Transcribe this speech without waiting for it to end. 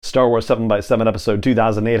Star Wars 7x7 episode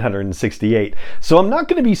 2868. So I'm not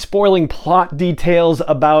going to be spoiling plot details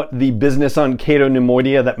about the business on Cato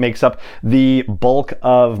Neimoidia that makes up the bulk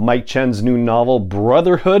of Mike Chen's new novel,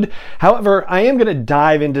 Brotherhood. However, I am going to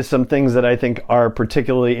dive into some things that I think are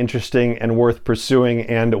particularly interesting and worth pursuing,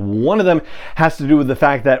 and one of them has to do with the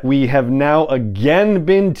fact that we have now again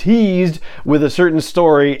been teased with a certain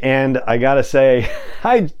story, and I gotta say,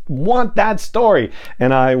 I want that story,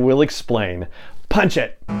 and I will explain. Punch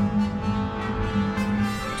it!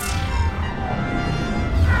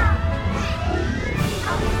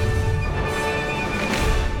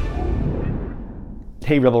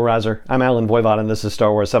 Hey Rebel Rouser, I'm Alan Voivod and this is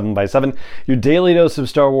Star Wars 7x7, your daily dose of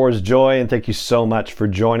Star Wars joy, and thank you so much for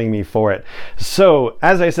joining me for it. So,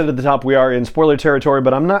 as I said at the top, we are in spoiler territory,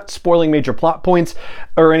 but I'm not spoiling major plot points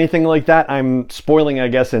or anything like that. I'm spoiling, I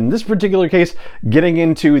guess, in this particular case, getting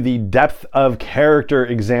into the depth of character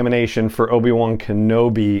examination for Obi-Wan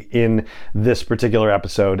Kenobi in this particular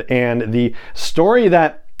episode. And the story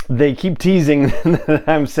that they keep teasing that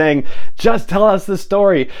I'm saying, just tell us the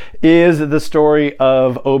story, is the story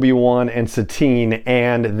of Obi-Wan and Satine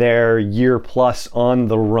and their year plus on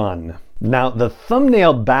the run. Now, the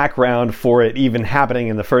thumbnail background for it even happening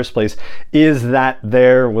in the first place is that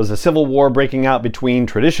there was a civil war breaking out between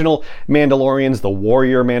traditional Mandalorians, the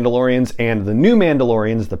warrior Mandalorians, and the new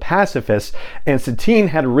Mandalorians, the pacifists, and Satine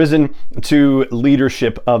had risen to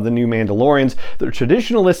leadership of the new Mandalorians. The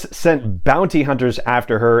traditionalists sent bounty hunters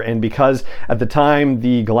after her, and because at the time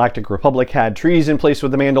the Galactic Republic had treaties in place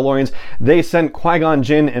with the Mandalorians, they sent Qui-Gon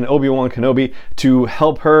Jinn and Obi-Wan Kenobi to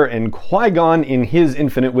help her, and Qui-Gon, in his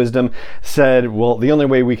infinite wisdom, said, well, the only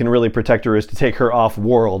way we can really protect her is to take her off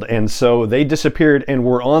world. And so they disappeared and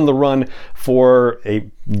were on the run for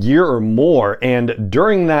a year or more, and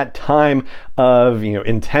during that time of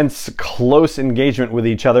intense close engagement with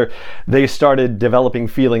each other, they started developing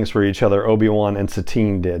feelings for each other. Obi-Wan and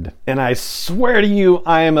Satine did. And I swear to you,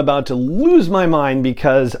 I am about to lose my mind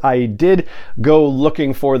because I did go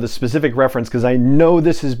looking for the specific reference, because I know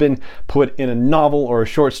this has been put in a novel or a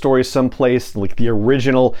short story someplace, like the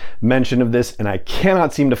original mention of this, and I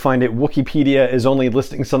cannot seem to find it. Wikipedia is only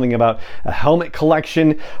listing something about a helmet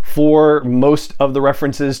collection for most of the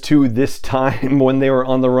references to this time when they were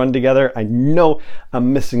on the run together. I know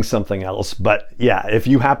I'm missing something else, but yeah, if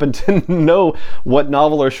you happen to know what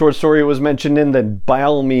novel or short story it was mentioned in, then by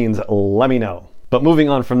all means, let me know. But moving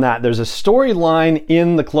on from that, there's a storyline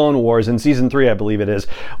in the Clone Wars, in Season 3, I believe it is,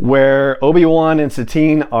 where Obi-Wan and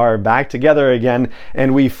Satine are back together again,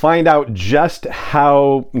 and we find out just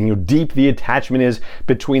how deep the attachment is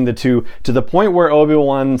between the two, to the point where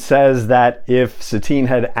Obi-Wan says that if Satine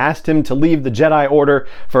had asked him to leave the Jedi Order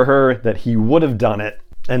for her, that he would have done it.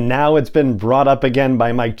 And now it's been brought up again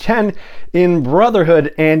by Mike Chen in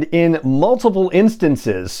Brotherhood and in multiple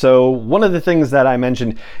instances. So one of the things that I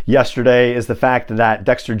mentioned yesterday is the fact that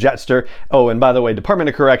Dexter Jettster, oh, and by the way, Department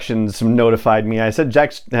of Corrections notified me. I said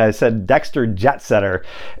Dexter Jettsetter,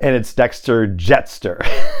 and it's Dexter Jettster.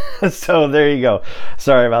 So there you go.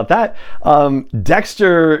 Sorry about that.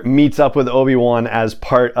 Dexter meets up with Obi-Wan as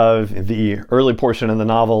part of the early portion of the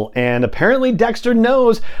novel, and apparently Dexter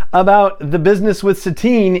knows about the business with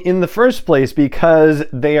Satine in the first place, because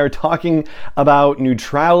they are talking about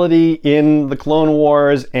neutrality in the Clone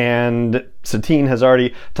Wars, and Satine has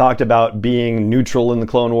already talked about being neutral in the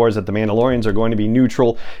Clone Wars, that the Mandalorians are going to be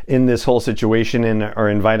neutral in this whole situation and are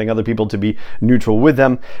inviting other people to be neutral with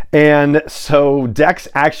them. And so Dex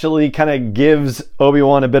actually kind of gives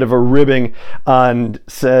Obi-Wan a bit of a ribbing and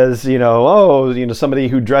says, somebody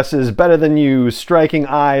who dresses better than you, striking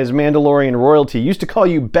eyes, Mandalorian royalty, used to call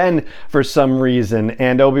you Ben for some reason.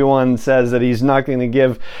 And Obi-Wan says that he's not going to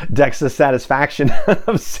give Dex the satisfaction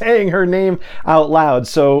of saying her name out loud.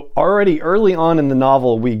 So already early on in the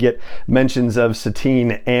novel, we get mentions of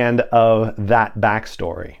Satine and of that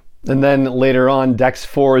backstory. And then later on, Dex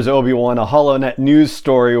forwards Obi-Wan a HoloNet news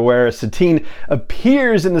story where Satine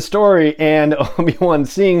appears in the story, and Obi-Wan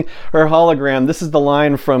seeing her hologram. This is the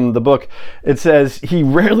line from the book. It says, he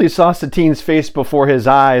rarely saw Satine's face before his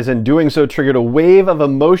eyes, and doing so triggered a wave of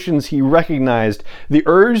emotions he recognized, the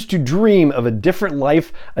urge to dream of a different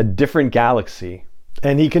life, a different galaxy.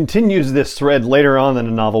 And he continues this thread later on in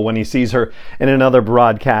the novel when he sees her in another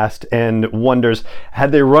broadcast and wonders,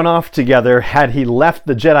 had they run off together, had he left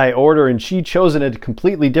the Jedi Order and she chosen a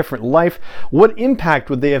completely different life, what impact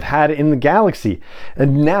would they have had in the galaxy?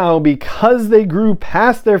 And now, because they grew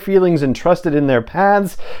past their feelings and trusted in their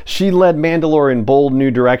paths, she led Mandalore in bold new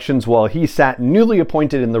directions while he sat newly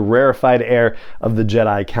appointed in the rarefied air of the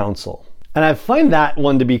Jedi Council. And I find that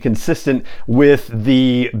one to be consistent with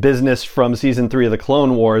the business from season 3 of the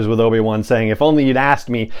Clone Wars, with Obi-Wan saying, if only you'd asked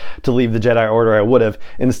me to leave the Jedi Order, I would have,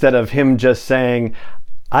 instead of him just saying,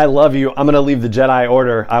 I love you, I'm going to leave the Jedi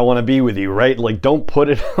Order, I want to be with you, right? Like, don't put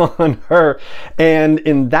it on her. And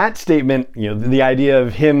in that statement, you know, the idea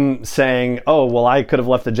of him saying, oh, well, I could have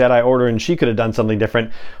left the Jedi Order and she could have done something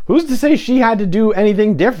different. Who's to say she had to do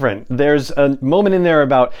anything different? There's a moment in there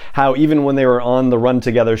about how even when they were on the run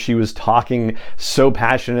together, she was talking so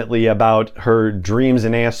passionately about her dreams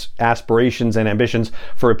and aspirations and ambitions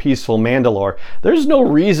for a peaceful Mandalore. There's no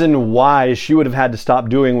reason why she would have had to stop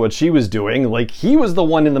doing what she was doing. Like, he was the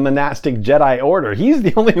one in the monastic Jedi Order. He's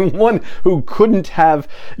the only one who couldn't have,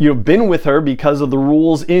 been with her because of the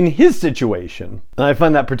rules in his situation. And I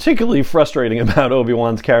find that particularly frustrating about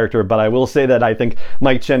Obi-Wan's character, but I will say that I think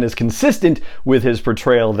Mike Chen is consistent with his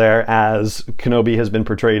portrayal there, as Kenobi has been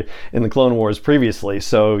portrayed in the Clone Wars previously.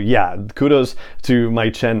 So yeah, kudos to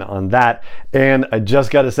Mike Chen on that. And I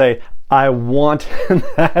just gotta say, I want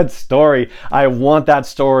that story. I want that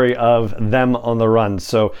story of them on the run.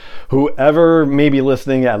 So whoever may be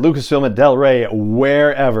listening at Lucasfilm, at Del Rey,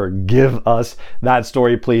 wherever, give us that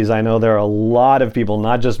story, please. I know there are a lot of people,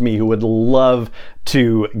 not just me, who would love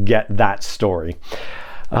to get that story.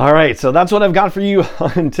 All right, so that's what I've got for you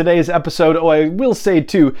on today's episode. Oh, I will say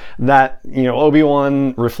too that,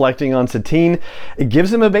 Obi-Wan reflecting on Satine, it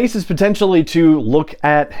gives him a basis potentially to look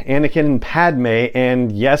at Anakin and Padme.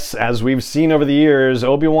 And yes, as we've seen over the years,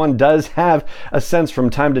 Obi-Wan does have a sense from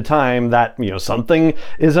time to time that, something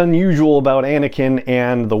is unusual about Anakin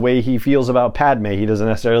and the way he feels about Padme. He doesn't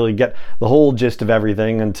necessarily get the whole gist of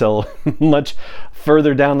everything until much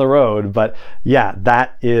further down the road. But yeah,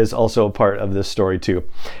 that is also a part of this story too.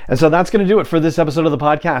 And so that's going to do it for this episode of the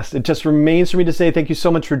podcast. It just remains for me to say thank you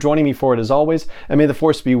so much for joining me for it as always, and may the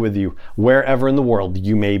Force be with you wherever in the world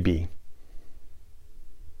you may be.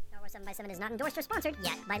 Star Wars 7x7 is not endorsed or sponsored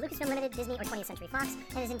yet by Lucasfilm Limited, Disney, or 20th Century Fox,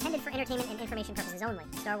 and is intended for entertainment and information purposes only.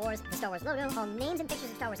 Star Wars, the Star Wars logo, all names and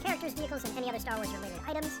pictures of Star Wars characters, vehicles, and any other Star Wars related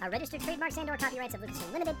items are registered trademarks and/or copyrights of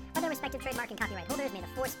Lucasfilm Limited, or their respective trademark and copyright holders. May the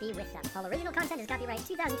Force be with them. All original content is copyright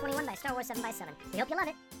 2021 by Star Wars 7x7. We hope you love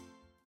it.